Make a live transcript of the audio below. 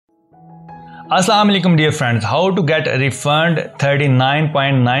अस्सलाम वालेकुम dear friends, how to get refund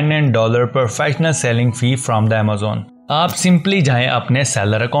 $39.99 professional selling fee from the Amazon. आप simply जाएं अपने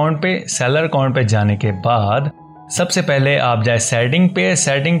सेलर अकाउंट पे। सेलर अकाउंट पे जाने के बाद सबसे पहले आप जाएं सेटिंग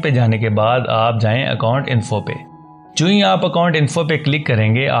पे जाने के बाद आप जाएं अकाउंट इन्फो पे। जो ही आप अकाउंट इन्फो पे क्लिक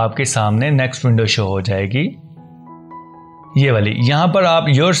करेंगे आपके सामने नेक्स्ट विंडो शो हो जाएगी, ये वाली। यहाँ पर आप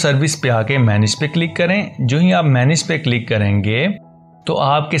योर सर्विस पे आके मैनेज पे क्लिक करें। जो ही आप मैनेज पे क्लिक करेंगे तो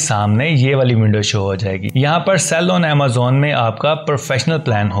आपके सामने ये वाली विंडो शो हो जाएगी। यहाँ पर सेल ऑन अमेज़न में आपका प्रोफेशनल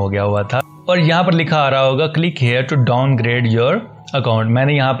प्लान हो गया हुआ था और यहाँ पर लिखा आ रहा होगा click here to downgrade your account.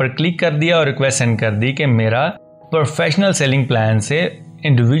 मैंने यहाँ पर क्लिक कर दिया और रिक्वेस्ट सेंड कर दी कि मेरा प्रोफेशनल सेलिंग प्लान से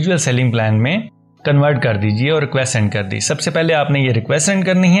इंडिविजुअल सेलिंग प्लान में कन्वर्ट कर दीजिए और रिक्वेस्ट सेंड कर दी। सबसे पहले आपने ये रिक्वेस्ट सेंड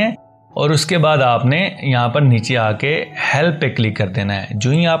करनी है और उसके बाद आपने यहाँ पर नीचे आके हेल्प पे क्लिक कर देना है।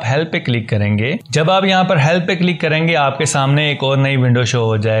 जो ही आप हेल्प पे क्लिक करेंगे, जब आप यहाँ पर हेल्प पे क्लिक करेंगे आपके सामने एक और नई विंडो शो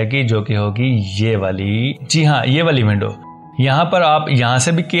हो जाएगी जो कि होगी ये वाली। जी हाँ, ये वाली विंडो। यहाँ पर आप यहाँ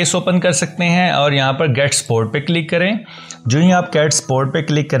से भी केस ओपन कर सकते हैं और यहाँ पर गेट सपोर्ट पे क्लिक करें। जो ही आप गेट सपोर्ट पे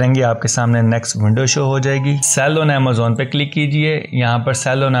क्लिक करेंगे आपके सामने नेक्स्ट विंडो शो हो जाएगी। सेल ऑन अमेज़न पे क्लिक कीजिए। यहाँ पर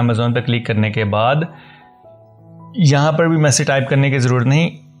सेल ऑन अमेज़न पे क्लिक करने के बाद यहाँ पर भी मैसेज टाइप करने की जरूरत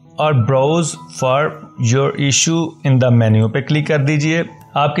नहीं और browse for your issue in the menu पे क्लिक कर दीजिए।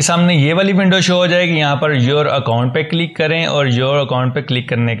 आपके सामने ये वाली विंडो शो हो जाएगी। यहाँ पर योर अकाउंट पे क्लिक करें और योर अकाउंट पे क्लिक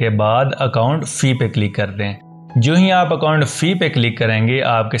करने के बाद अकाउंट फी पे क्लिक कर दें। जो ही आप अकाउंट फी पे क्लिक करेंगे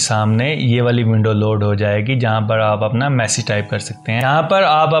आपके सामने ये वाली विंडो लोड हो जाएगी जहाँ पर आप अपना मैसेज टाइप कर सकते हैं। यहाँ पर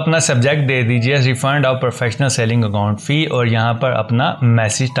आप अपना सब्जेक्ट दे दीजिए refund of professional selling account फी और यहाँ पर अपना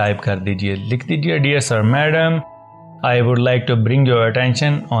मैसेज टाइप कर दीजिए। लिख दीजिए dear sir madam, I would like to bring your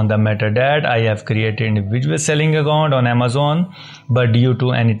attention on the matter that I have created individual selling account on Amazon, but due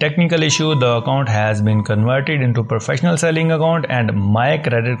to any technical issue, the account has been converted into professional selling account and my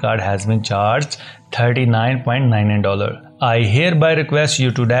credit card has been charged $39.99. I hereby request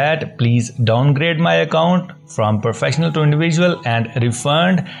you to that please downgrade my account from professional to individual and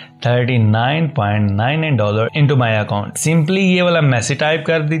refund $39.99 into my account. Simply ये वाला message type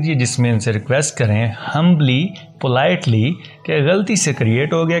कर दीजिए जिसमें इनसे request करें हुम्बली politely कि गलती से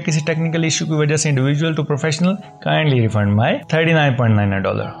क्रिएट हो गया किसी टेक्निकल इशू की वजह से individual to professional, kindly refund my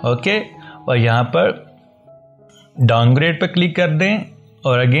 $39.99। Okay, और यहाँ पर डाउनग्रेड पे क्लिक कर दें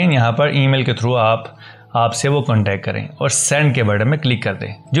और अगेन यहाँ पर ईमेल के थ्रू आपसे वो कांटेक्ट करें और सेंड के बटन में क्लिक कर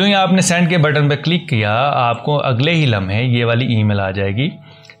दें। जो ही आपने सेंड के बटन पर क्लिक किया आपको अगले ही लम्हे ये वाली ईमेल आ जाएगी,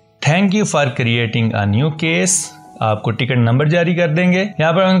 thank you for creating a new case. आपको टिकट नंबर जारी कर देंगे।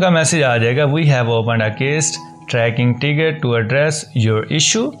 यहाँ पर उनका मैसेज आ जाएगा, we have opened a case trekking ticket to address your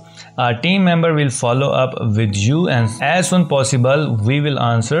issue. Our team member will follow up with you and as soon possible we will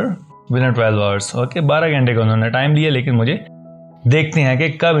answer within 12 hours. Okay, 12 घंटे का उन्होंने टाइम लिया लेकिन मुझे देखते हैं कि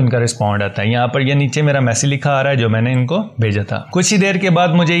कब इनका रिस्पॉन्ड आता है। यहाँ पर ये नीचे मेरा मैसेज लिखा आ रहा है जो मैंने इनको भेजा था। कुछ ही देर के बाद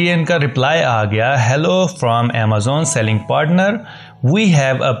मुझे ये इनका रिप्लाई आ गया, hello from Amazon selling partner, we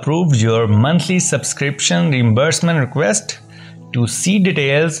have approved your monthly subscription reimbursement request. To C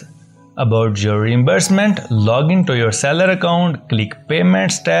details about your reimbursement, log into your seller account, click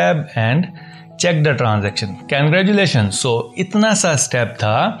payments tab and check the transaction. Congratulations! So इतना सा step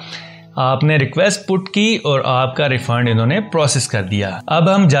था, आपने request put की और आपका refund इन्होंने process कर दिया। अब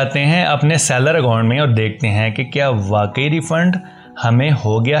हम जाते हैं अपने सेलर अकाउंट में और देखते हैं कि क्या वाकई रिफंड हमें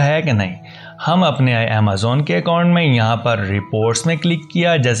हो गया है कि नहीं। हम अपने अमेज़न के अकाउंट में यहाँ पर रिपोर्ट्स में क्लिक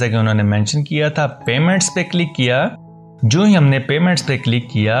किया, जैसा कि उन्होंने मेंशन किया था। पेमेंट्स पे क्लिक किया। जो ही हमने पेमेंट्स पे क्लिक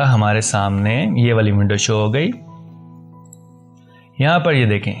किया हमारे सामने ये वाली विंडो शो हो गई। यहाँ पर ये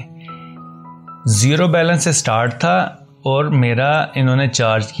देखें, जीरो बैलेंस से स्टार्ट था और मेरा इन्होंने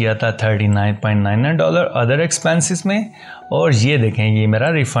चार्ज किया था $39.99 अदर एक्सपेंसेस में, और ये देखें ये मेरा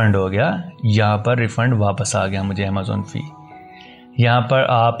रिफ़ंड हो गया। यहाँ पर रिफ़ंड वापस आ गया मुझे अमेज़न फ़ी। यहाँ पर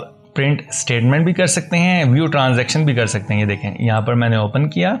आप प्रिंट स्टेटमेंट भी कर सकते हैं, व्यू ट्रांजैक्शन भी कर सकते हैं। ये देखें यहाँ पर मैंने ओपन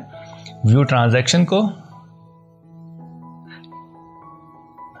किया व्यू ट्रांजैक्शन को,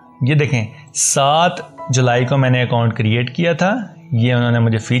 ये देखें 7 जुलाई को मैंने अकाउंट क्रिएट किया था, ये उन्होंने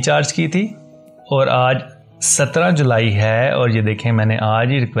मुझे फ़ी चार्ज की थी और आज 17 जुलाई है और ये देखें मैंने आज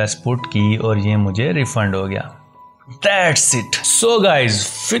ही रिक्वेस्ट पुट की और ये मुझे रिफ़ंड हो गया। That's it. सो गाइज,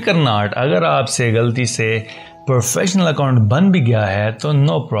 फिक्र नॉट, अगर आपसे गलती से प्रोफेशनल अकाउंट बन भी गया है तो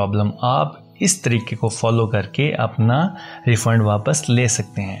नो प्रॉब्लम, आप इस तरीके को फॉलो करके अपना रिफ़ंड वापस ले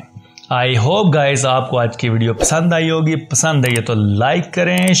सकते हैं। आई होप गाइज आपको आज की वीडियो पसंद आई होगी। पसंद आई है तो लाइक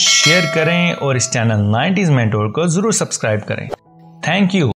करें, शेयर करें और इस चैनल 90s मेंटोर को ज़रूर सब्सक्राइब करें। Thank you.